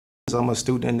I'm a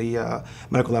student in the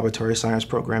Medical Laboratory Science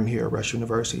program here at Rush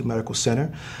University Medical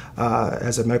Center.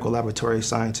 As a medical laboratory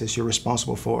scientist, you're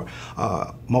responsible for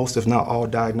most, if not all,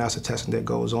 diagnostic testing that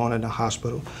goes on in the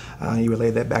hospital. You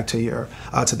relay that back to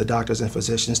the doctors and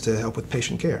physicians to help with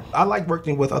patient care. I like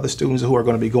working with other students who are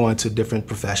going to be going to different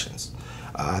professions.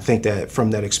 I think that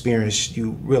from that experience,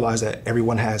 you realize that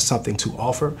everyone has something to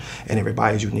offer, and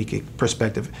everybody's unique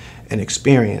perspective and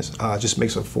experience just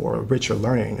makes it for a richer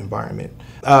learning environment.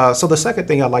 So the second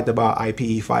thing I liked about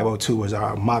IPE 502 was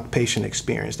our mock patient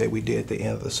experience that we did at the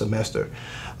end of the semester.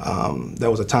 That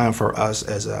was a time for us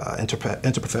as an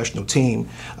interprofessional team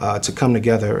to come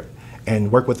together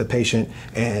and work with the patient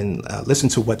and listen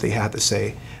to what they had to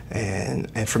say.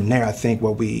 And from there, I think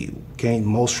what we gained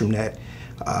most from that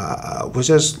was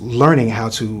just learning how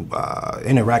to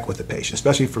interact with the patient,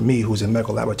 especially for me, who's in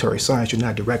medical laboratory science. You're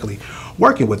not directly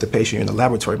working with the patient, you're in the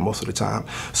laboratory most of the time.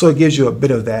 So it gives you a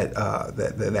bit of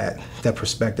that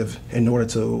perspective in order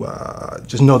to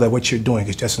just know that what you're doing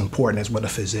is just as important as what a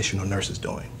physician or nurse is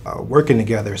doing. Working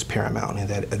together is paramount, and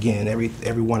that, again,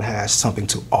 everyone has something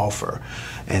to offer.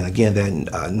 And again,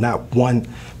 that not one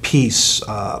piece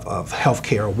of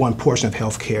healthcare or one portion of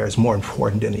healthcare is more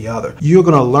important than the other. You're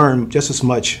going to learn just as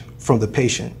much from the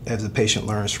patient as the patient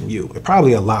learns from you,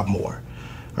 probably a lot more,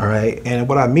 all right? And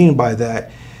what I mean by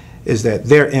that is that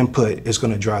their input is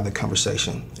going to drive the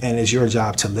conversation, and it's your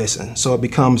job to listen. So it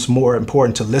becomes more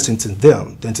important to listen to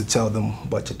them than to tell them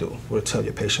what to do or to tell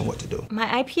your patient what to do.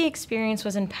 My IPE experience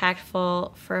was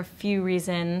impactful for a few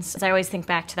reasons. I always think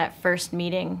back to that first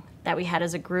meeting that we had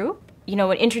as a group. You know,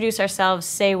 would introduce ourselves,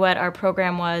 say what our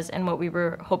program was and what we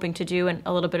were hoping to do, and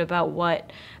a little bit about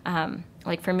what,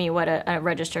 like for me, what a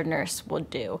registered nurse would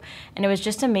do. And it was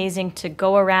just amazing to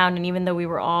go around, and even though we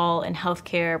were all in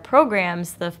healthcare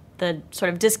programs, the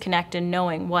sort of disconnect in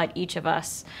knowing what each of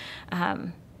us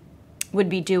would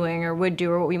be doing or would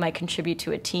do, or what we might contribute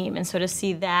to a team. And so to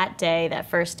see that day, that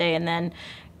first day, and then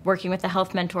working with the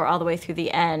health mentor all the way through the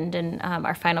end, and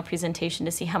our final presentation,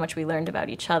 to see how much we learned about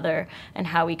each other and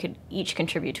how we could each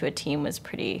contribute to a team was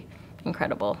pretty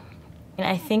incredible. And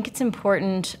I think it's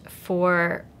important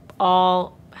for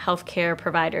all healthcare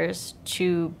providers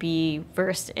to be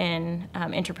versed in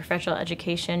interprofessional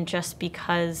education, just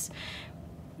because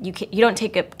you don't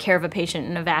take care of a patient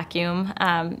in a vacuum.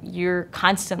 You're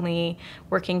constantly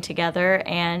working together,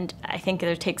 and I think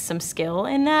there takes some skill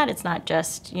in that. It's not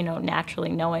just, you know, naturally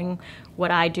knowing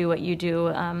what I do, what you do,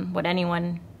 what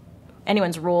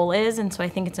anyone's role is, and so I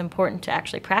think it's important to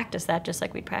actually practice that just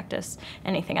like we practice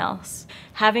anything else.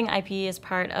 Having IPE as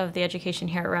part of the education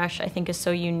here at Rush, I think, is so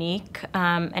unique,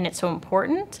 and it's so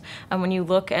important. When you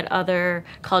look at other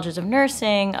colleges of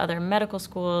nursing, other medical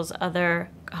schools,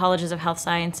 other colleges of health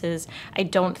sciences, I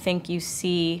don't think you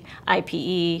see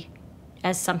IPE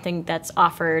as something that's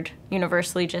offered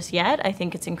universally just yet. I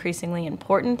think it's increasingly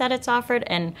important that it's offered,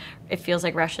 and it feels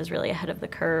like Rush is really ahead of the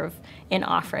curve in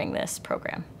offering this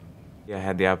program. I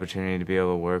had the opportunity to be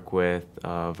able to work with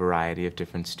a variety of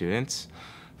different students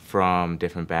from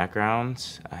different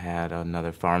backgrounds. I had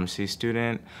another pharmacy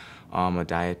student, a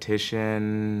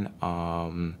dietitian,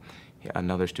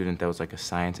 another student that was like a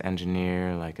science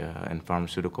engineer, in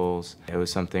pharmaceuticals. It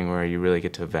was something where you really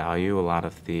get to value a lot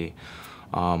of the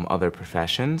other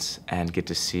professions and get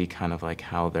to see kind of like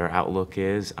how their outlook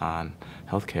is on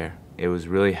healthcare. It was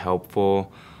really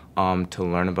helpful to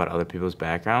learn about other people's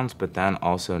backgrounds, but then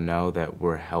also know that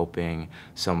we're helping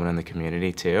someone in the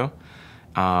community too.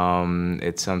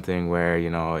 It's something where, you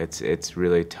know, it's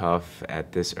really tough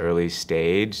at this early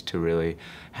stage to really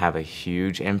have a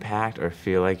huge impact or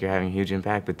feel like you're having a huge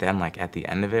impact, but then like at the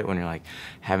end of it, when you're like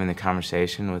having the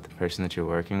conversation with the person that you're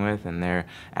working with and they're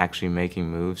actually making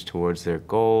moves towards their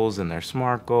goals and their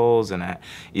SMART goals, and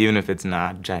even if it's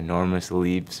not ginormous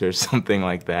leaps or something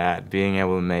like that, being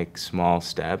able to make small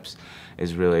steps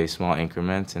is really, small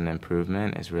increments and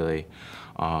improvement is really,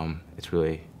 it's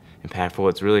really impactful.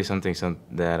 It's really something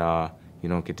that you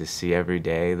don't get to see every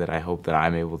day, that I hope that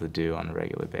I'm able to do on a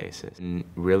regular basis. And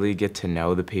really get to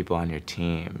know the people on your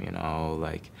team, you know,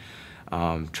 like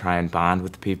try and bond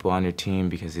with the people on your team,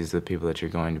 because these are the people that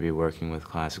you're going to be working with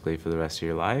classically for the rest of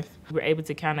your life. We're able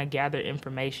to kind of gather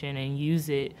information and use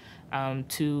it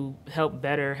to help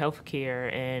better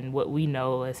healthcare and what we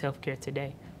know as healthcare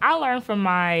today. I learned from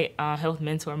my health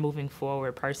mentor moving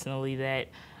forward personally that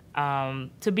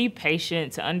to be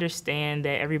patient, to understand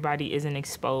that everybody isn't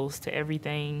exposed to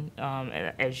everything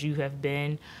as you have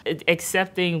been,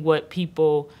 accepting what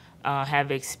people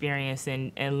have experienced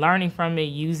and learning from it,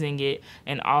 using it,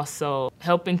 and also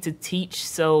helping to teach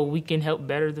so we can help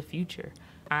better the future.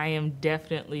 I am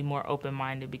definitely more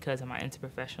open-minded because of my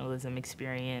interprofessionalism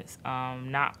experience,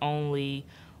 not only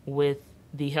with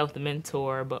the health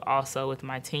mentor, but also with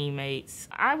my teammates.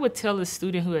 I would tell a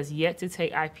student who has yet to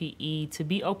take IPE to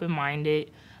be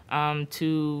open-minded,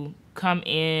 to come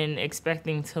in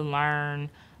expecting to learn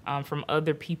from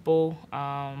other people,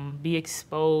 be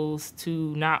exposed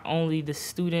to not only the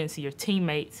students, your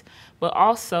teammates, but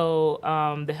also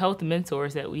the health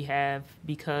mentors that we have,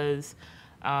 because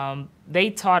they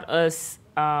taught us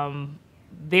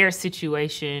their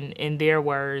situation in their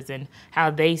words and how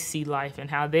they see life and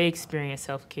how they experience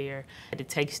healthcare. It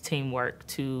takes teamwork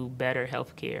to better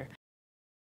healthcare.